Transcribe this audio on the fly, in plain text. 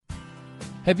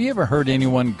Have you ever heard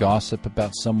anyone gossip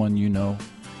about someone you know?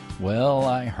 Well,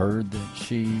 I heard that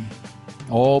she...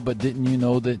 Oh, but didn't you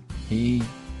know that he...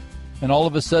 And all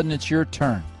of a sudden it's your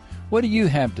turn. What do you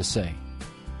have to say?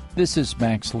 This is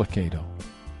Max Lucado.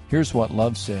 Here's what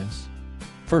love says.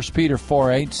 1 Peter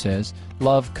 4:8 says,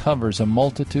 love covers a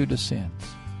multitude of sins.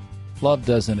 Love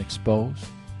doesn't expose.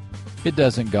 It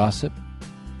doesn't gossip.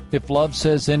 If love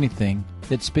says anything,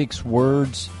 it speaks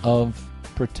words of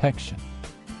protection.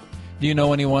 Do you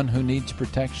know anyone who needs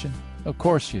protection? Of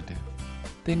course you do.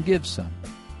 Then give some.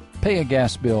 Pay a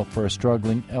gas bill for a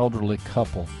struggling elderly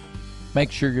couple.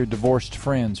 Make sure your divorced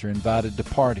friends are invited to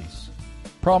parties.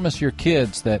 Promise your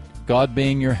kids that, God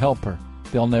being your helper,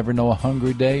 they'll never know a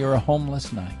hungry day or a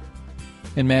homeless night.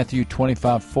 In Matthew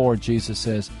 25:4, Jesus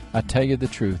says, I tell you the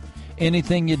truth,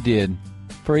 anything you did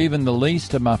for even the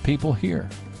least of my people here,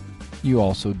 you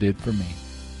also did for me.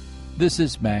 This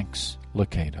is Max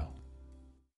Lucado.